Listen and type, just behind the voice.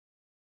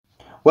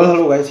Well,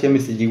 hello guys, here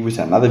Mr. G with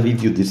another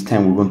video. This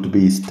time we're going to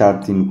be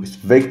starting with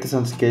vectors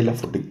and scalar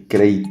for the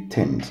grade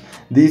 10s.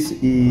 This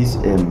is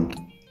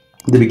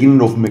the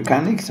beginning of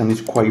mechanics and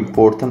it's quite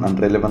important and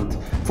relevant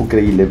for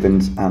grade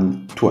 11s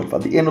and 12.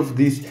 At the end of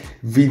this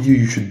video,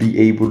 you should be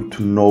able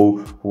to know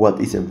what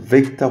is a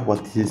vector,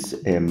 what is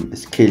a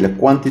scalar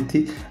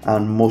quantity,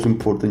 and most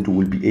important, you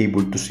will be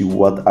able to see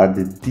what are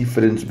the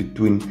difference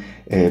between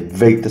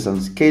vectors and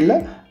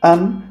scalar,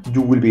 and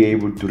you will be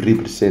able to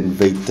represent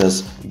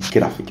vectors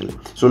graphically.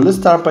 So let's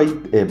start by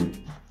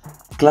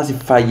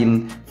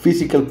classifying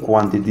physical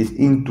quantities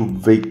into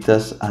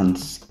vectors and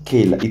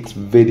scalar. It's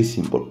very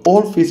simple.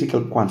 All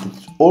physical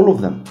quantities, all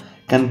of them,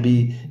 can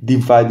be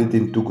divided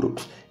into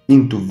groups,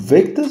 into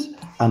vectors,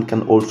 and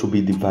can also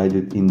be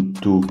divided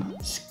into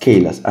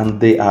scalars,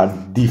 and they are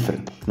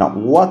different. Now,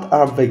 what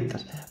are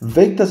vectors?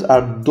 Vectors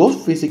are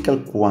those physical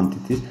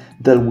quantities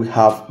that we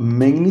have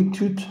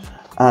magnitude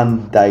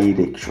and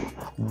direction.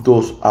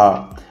 Those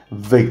are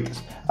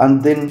vectors.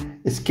 And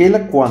then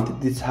scalar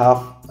quantities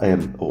have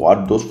or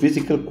are those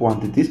physical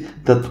quantities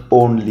that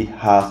only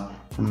has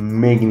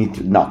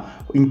magnitude. Now,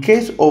 in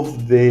case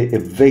of the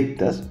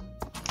vectors,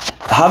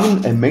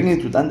 having a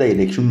magnitude and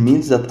direction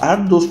means that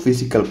are those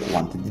physical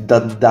quantities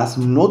that does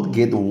not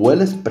get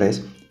well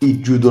expressed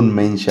if you don't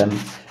mention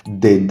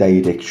the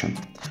direction.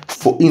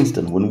 For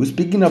instance, when we're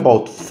speaking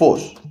about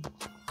force,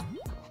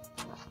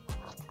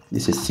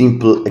 this is a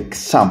simple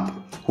example.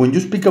 When you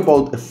speak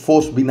about a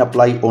force being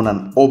applied on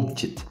an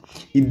object,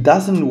 it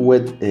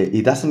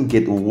doesn't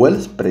get well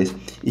expressed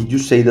if you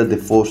say that the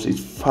force is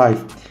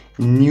 5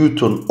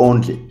 Newton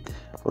only,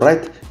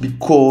 right?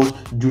 Because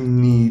you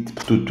need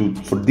for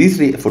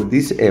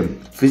this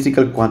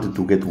physical quantity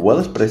to get well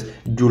expressed,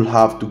 you'll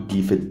have to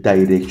give a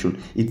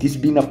direction. It is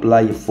being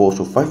applied a force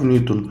of 5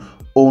 Newton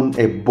on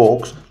a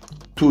box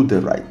to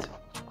the right.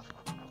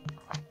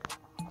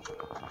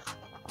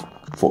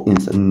 For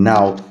instance,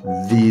 now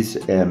this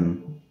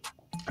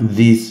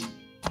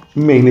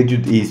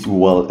magnitude is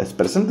well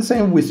expressed. And the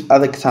same with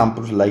other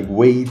examples like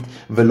weight,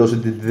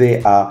 velocity,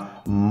 they are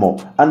more.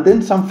 And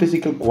then some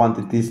physical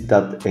quantities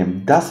that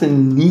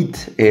doesn't need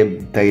a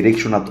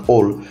direction at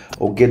all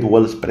or get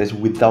well expressed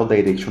without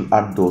direction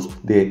are those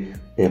the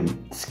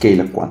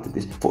scalar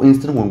quantities. For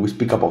instance, when we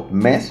speak about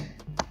mass,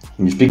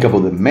 when you speak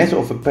about the mass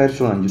of a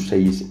person and you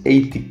say it's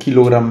 80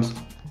 kilograms,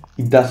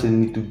 it doesn't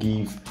need to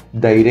give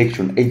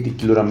direction. 80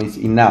 kilograms is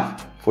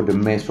enough for the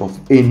mass of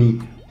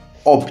any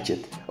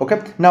object. Okay,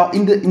 now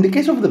in the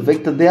case of the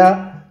vector,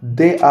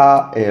 there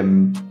are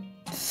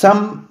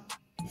some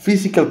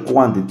physical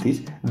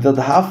quantities that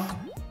have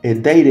a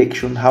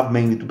direction, have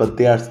magnitude, but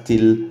they are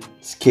still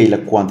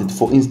scalar quantities.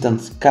 For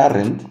instance,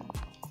 current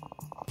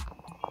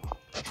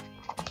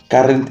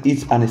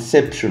is an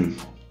exception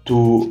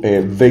to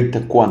a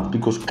vector quantity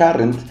because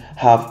current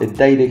have a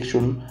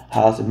direction,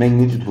 has a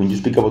magnitude. When you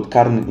speak about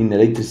current in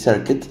electric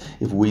circuit,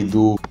 if we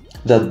do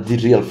that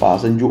real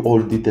fast and you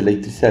all did the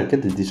electric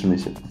circuit, this one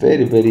is a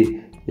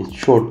very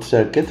short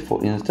circuit,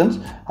 for instance,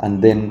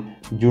 and then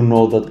you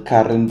know that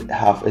current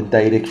have a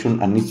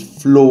direction and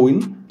it's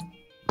flowing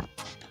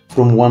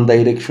from one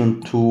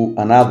direction to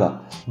another,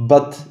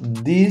 but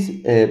this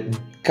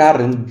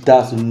current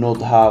does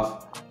not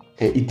have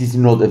it is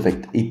not a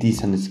vector, it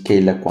is a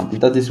scalar quantity.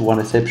 That is one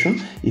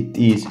exception. It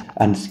is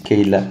a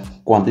scalar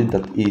quantity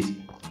that is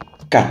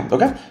current.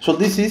 Okay, so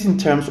this is in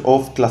terms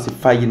of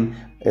classifying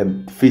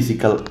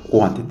physical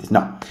quantities.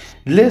 Now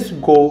let's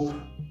go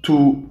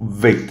to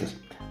vectors.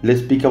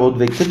 Let's speak about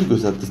vectors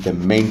because that is the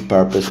main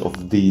purpose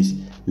of this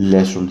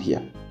lesson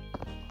here.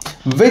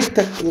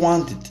 Vector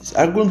quantities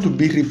are going to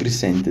be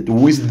represented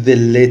with the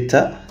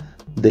letter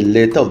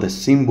or the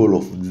symbol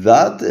of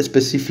that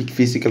specific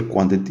physical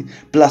quantity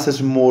plus a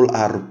small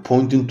arrow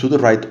pointing to the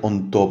right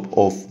on top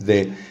of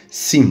the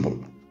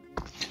symbol.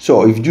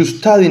 So if you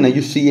study and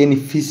you see any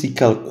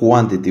physical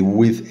quantity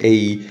with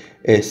a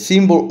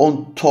symbol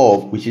on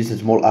top, which is a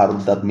small arrow,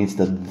 that means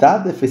that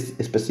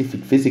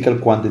specific physical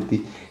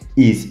quantity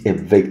is a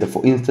vector.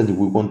 For instance, if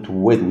we want to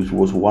weight, which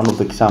was one of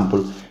the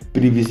examples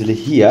previously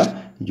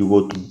here, you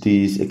go to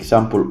this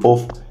example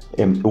of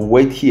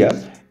weight here.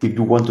 If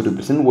you want to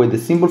represent weight, the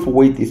symbol for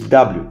weight is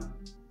W.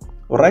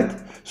 All right.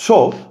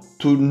 So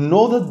to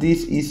know that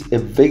this is a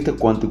vector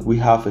quantity, we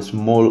have a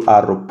small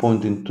arrow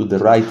pointing to the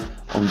right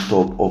on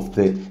top of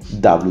the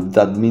W.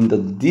 That means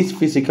that this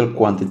physical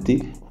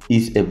quantity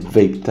is a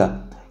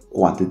vector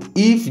quantity.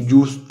 If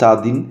you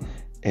study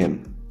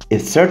a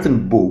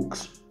certain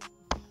books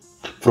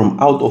from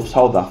out of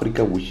South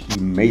Africa, which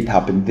it may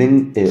happen,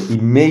 then it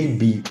may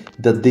be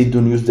that they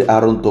don't use the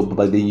arrow on top,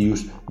 but they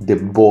use the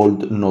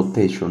bold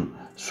notation.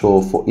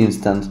 So for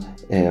instance,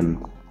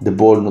 the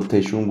bold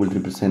notation will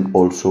represent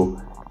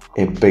also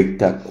a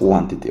vector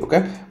quantity.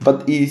 Okay,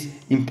 but it is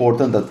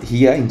important that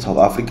here in South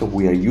Africa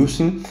we are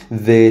using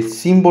the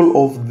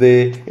symbol of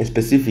the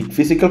specific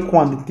physical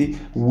quantity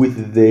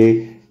with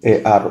the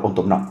arrow on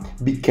top. Now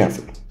be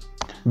careful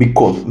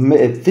because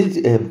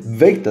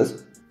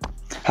vectors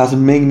has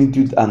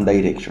magnitude and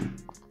direction,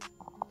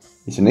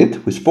 isn't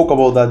it? We spoke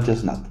about that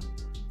just now.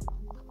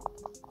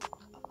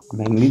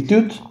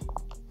 Magnitude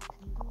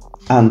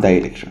and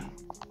direction.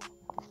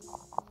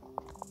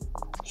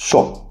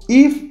 So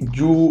if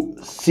you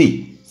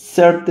see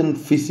certain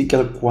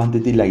physical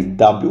quantity like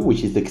W,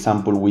 which is the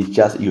example we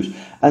just used,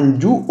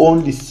 and you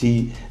only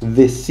see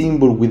the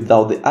symbol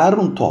without the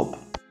arrow on top,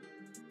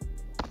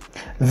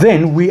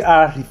 then we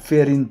are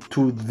referring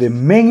to the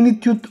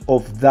magnitude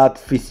of that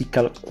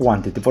physical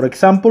quantity. For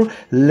example,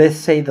 let's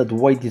say that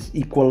weight is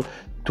equal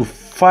to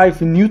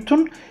 5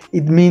 Newton.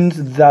 It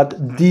means that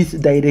this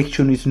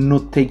direction is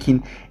not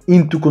taken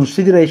into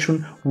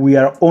consideration. We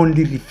are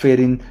only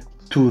referring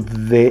to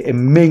the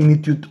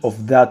magnitude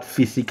of that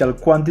physical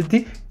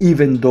quantity,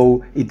 even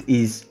though it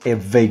is a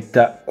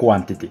vector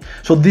quantity.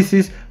 So this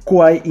is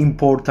quite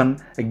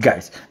important,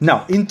 guys.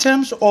 Now, in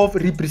terms of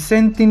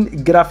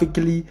representing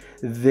graphically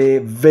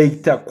the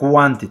vector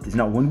quantities,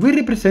 now when we're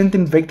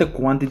representing vector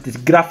quantities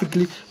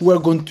graphically, we're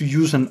going to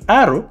use an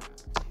arrow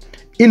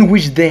in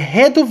which the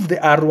head of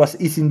the arrow, as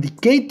is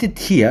indicated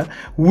here,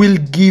 will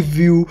give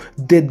you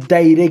the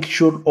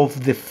direction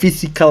of the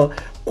physical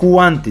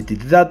quantity.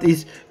 That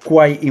is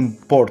quite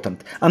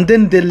important. And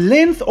then the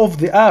length of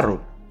the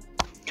arrow,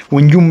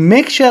 when you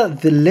measure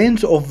the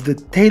length of the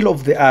tail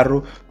of the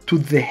arrow to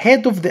the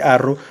head of the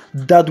arrow,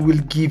 that will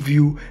give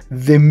you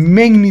the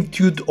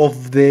magnitude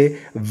of the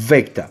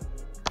vector.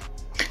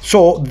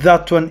 So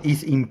that one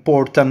is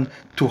important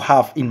to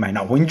have in mind.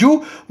 Now, when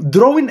you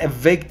drawing a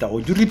vector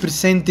or you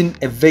representing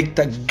a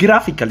vector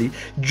graphically,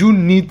 you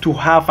need to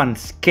have a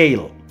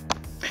scale.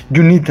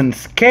 You need a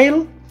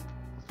scale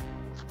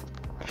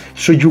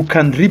so you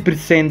can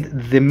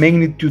represent the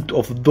magnitude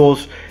of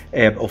those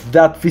of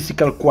that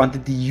physical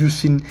quantity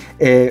using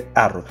an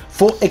arrow.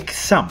 For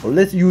example,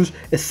 let's use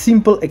a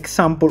simple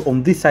example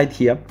on this side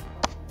here,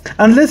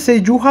 and let's say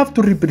you have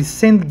to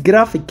represent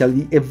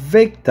graphically a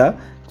vector.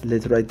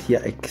 Let's write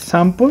here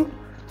example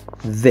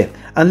there,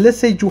 and let's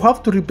say you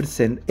have to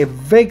represent a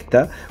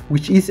vector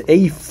which is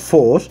a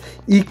force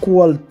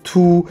equal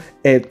to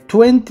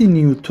 20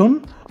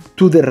 Newton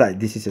to the right.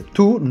 This is a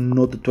 2,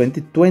 not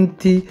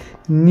 20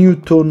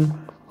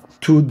 Newton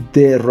to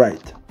the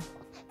right.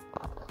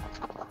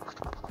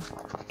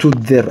 To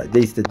the right,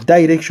 there is the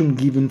direction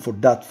given for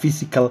that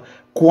physical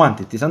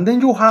quantities, and then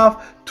you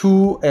have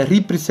to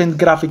represent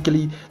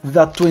graphically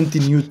that 20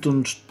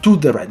 newtons to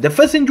the right. The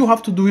first thing you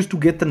have to do is to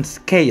get a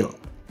scale.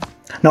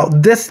 Now,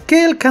 the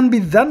scale can be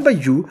done by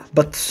you,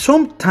 but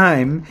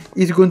sometimes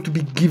it's going to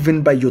be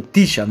given by your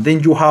teacher, and then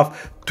you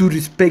have to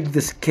respect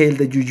the scale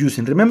that you're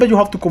using. Remember, you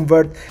have to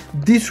convert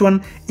this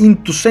one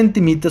into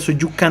centimeters so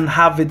you can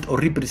have it or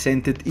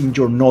represent it in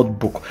your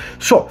notebook.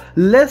 So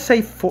let's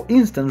say, for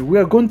instance, we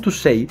are going to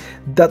say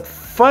that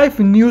 5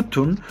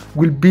 Newton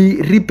will be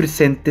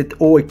represented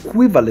or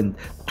equivalent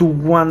to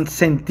 1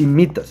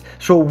 centimeters.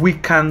 So we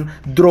can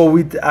draw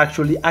it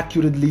actually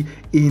accurately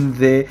in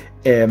the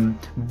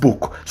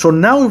book. So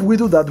now if we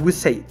do that, we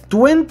say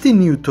 20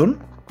 Newton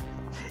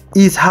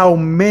is how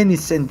many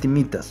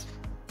centimeters?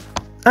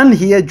 And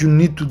here you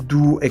need to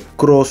do a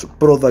cross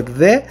product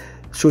there,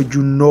 so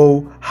you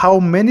know how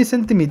many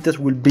centimeters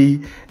will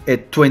be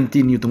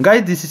 20 Newton.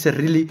 Guys, this is a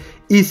really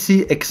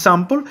easy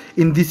example.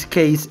 In this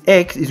case,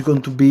 x is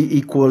going to be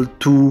equal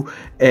to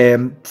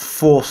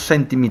 4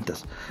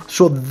 centimeters.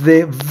 So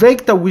the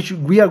vector which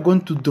we are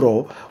going to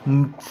draw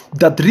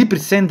that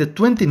represents the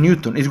 20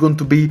 Newton is going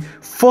to be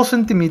 4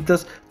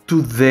 centimeters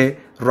to the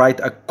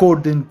right,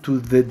 according to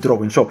the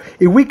drawing. So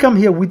if we come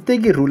here, we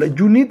take a ruler.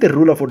 You need a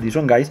ruler for this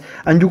one, guys,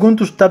 and you're going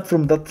to start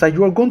from that side.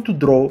 You are going to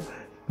draw,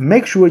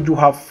 make sure you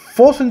have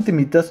 4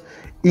 centimeters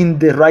in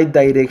the right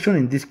direction.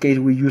 In this case,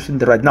 we're using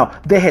the right. Now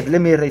the head,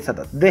 let me erase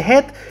that. The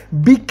head,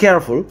 be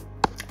careful.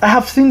 I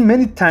have seen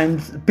many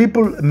times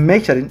people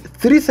measuring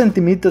 3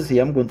 centimeters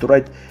here. I'm going to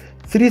write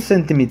 3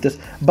 centimeters,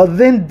 but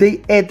then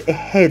they add a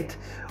head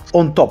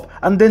on top,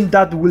 and then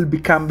that will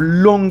become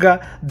longer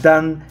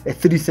than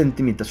 3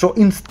 centimeters. So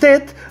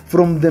instead,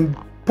 from the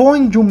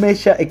point you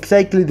measure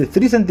exactly the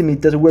 3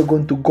 centimeters, we're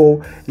going to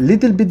go a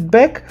little bit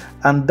back,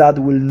 and that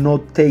will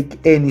not take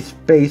any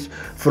space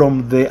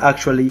from the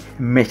actually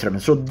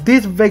measurement. So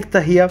this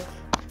vector here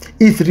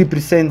is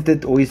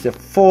represented, or is a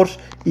force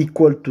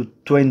equal to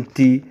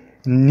 20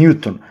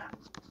 Newton.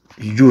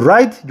 You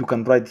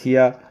can write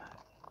here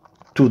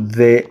to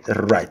the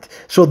right.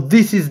 So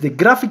this is the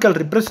graphical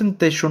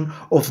representation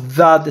of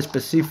that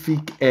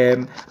specific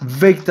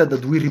vector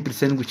that we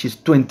represent, which is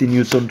 20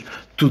 Newton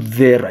to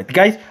the right.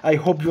 Guys, I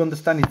hope you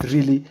understand. It's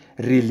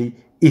really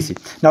easy.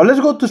 Now let's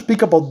go to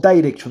speak about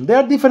direction. There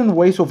are different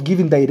ways of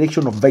giving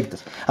direction of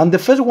vectors, and the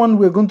first one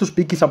we're going to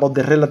speak is about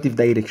the relative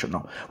direction.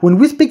 Now, when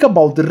we speak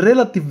about the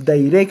relative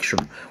direction,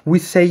 we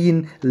say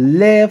in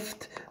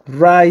left,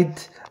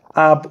 right,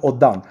 up or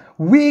down.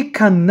 we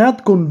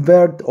cannot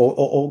convert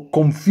or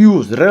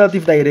confuse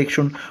relative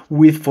direction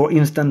with, for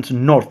instance,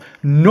 north.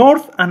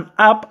 North and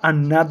up are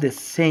not the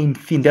same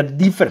thing. They're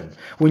different.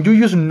 When you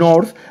use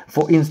north,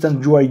 for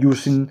instance, you are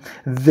using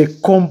the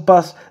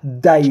compass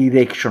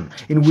direction,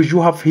 in which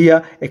you have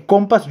here a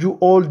compass. You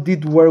all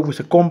did work with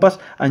a compass,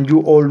 and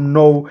you all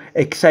know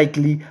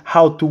exactly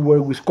how to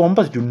work with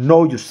compass.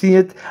 You see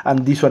it,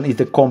 and this one is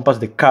the compass,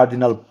 the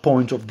cardinal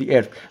points of the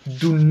earth.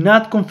 Do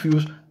not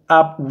confuse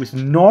up with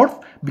north,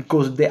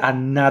 because they are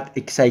not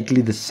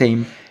exactly the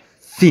same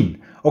thing.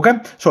 Okay,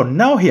 so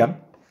now here,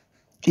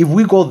 if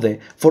we go there,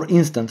 for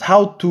instance,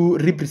 how to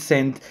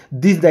represent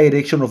this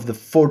direction of the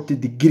 40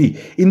 degree.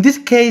 In this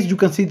case, you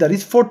can see that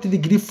it's 40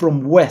 degrees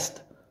from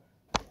west,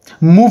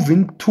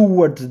 moving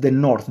towards the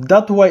north.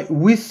 That's why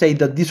we say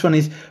that this one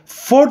is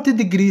 40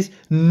 degrees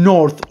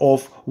north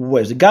of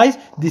west. Guys,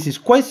 this is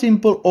quite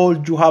simple. All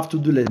you have to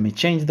do, let me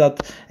change that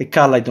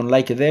color, I don't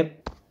like it there.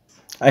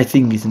 I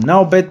think it's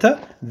now better.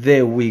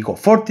 There we go.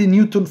 40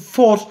 Newton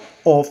force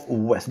of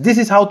west. This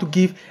is how to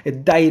give a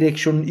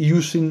direction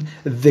using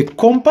the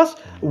compass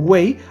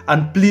way.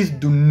 And please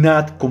do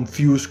not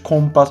confuse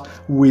compass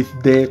with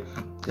the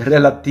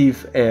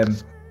relative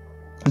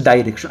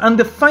direction. And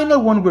the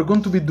final one we're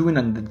going to be doing,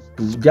 and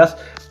to just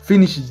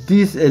finish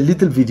this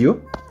little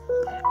video,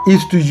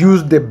 is to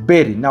use the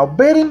bearing. Now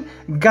bearing,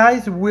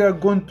 guys, we are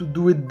going to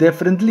do it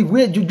differently.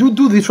 You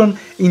do this one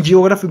in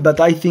geography,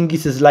 but I think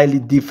it's slightly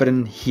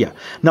different here.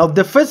 Now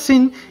the first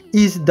thing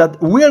is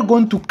that we are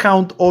going to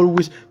count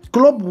always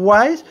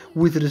clockwise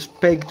with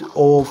respect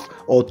of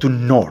or to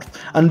north,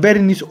 and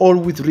bearing is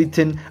always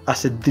written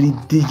as a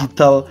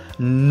 3-digital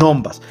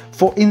numbers.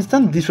 For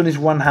instance, this one is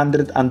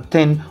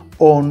 110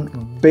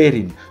 on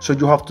bearing, so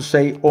you have to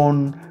say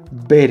on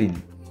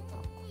bearing,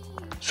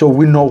 so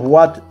we know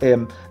what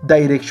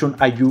direction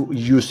are you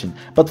using.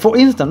 But for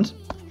instance,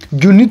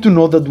 you need to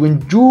know that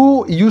when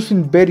you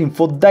using bearing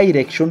for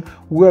direction,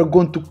 we are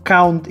going to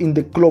count in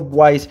the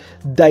clockwise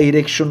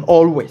direction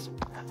always,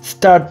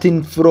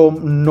 starting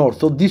from north.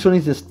 So this one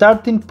is the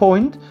starting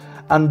point,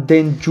 and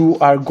then you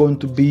are going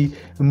to be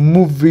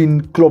moving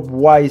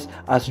clockwise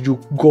as you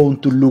going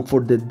to look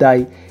for the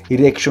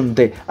direction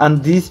there.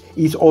 And this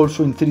is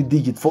also in 3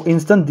 digits. For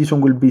instance, this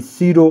one will be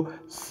 0,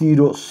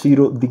 0,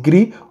 0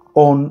 degree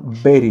on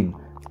bearing.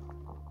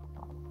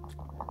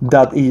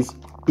 That is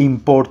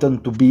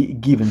important to be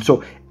given.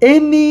 So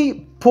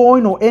any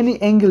point or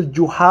any angle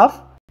you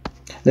have,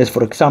 let's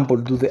for example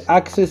do the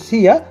axis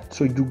here,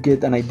 so you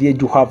get an idea.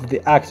 You have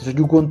the axis, so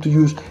you're going to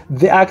use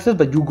the axis,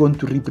 but you're going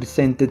to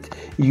represent it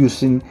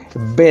using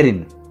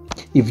bearing.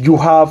 If you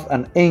have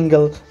an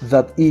angle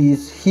that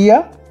is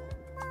here,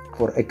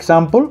 for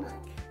example,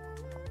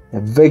 a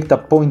vector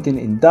pointing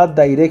in that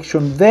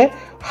direction there,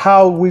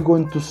 how we're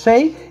going to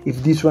say,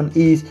 if this one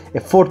is a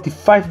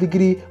 45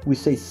 degree, we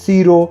say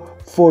 0,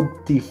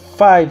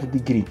 45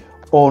 degree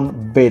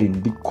on bearing,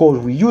 because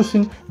we're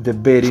using the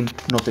bearing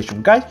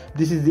notation. Guys,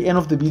 this is the end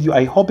of the video.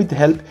 I hope it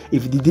helped.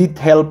 If it did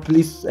help,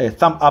 please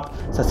thumb up,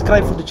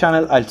 subscribe for the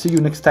channel. I'll see you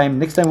next time.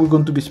 Next time we're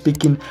going to be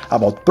speaking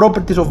about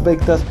properties of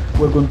vectors.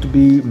 We're going to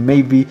be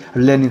maybe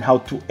learning how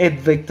to add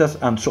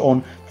vectors and so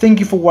on.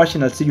 Thank you for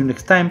watching. I'll see you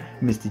next time.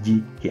 Mr.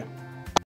 G here.